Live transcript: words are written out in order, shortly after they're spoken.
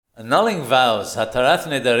Annulling vows, hatarat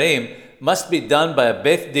nedarim, must be done by a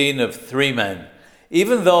Beit Din of 3 men.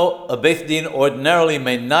 Even though a Beit Din ordinarily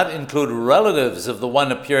may not include relatives of the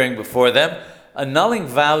one appearing before them, annulling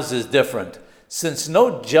vows is different. Since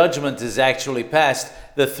no judgment is actually passed,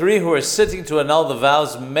 the 3 who are sitting to annul the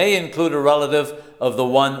vows may include a relative of the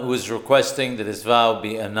one who is requesting that his vow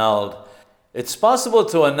be annulled. It's possible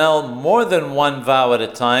to annul more than one vow at a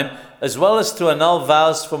time, as well as to annul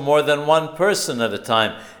vows for more than one person at a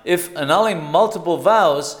time. If annulling multiple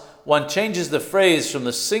vows, one changes the phrase from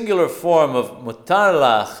the singular form of mutar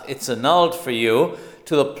lach, it's annulled for you,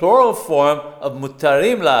 to the plural form of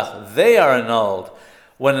mutarim lach, they are annulled.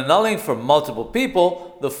 When annulling for multiple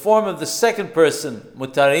people, the form of the second person,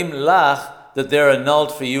 mutarim lach, that they're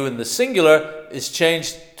annulled for you in the singular, is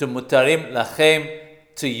changed to mutarim lachem,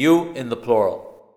 to you in the plural.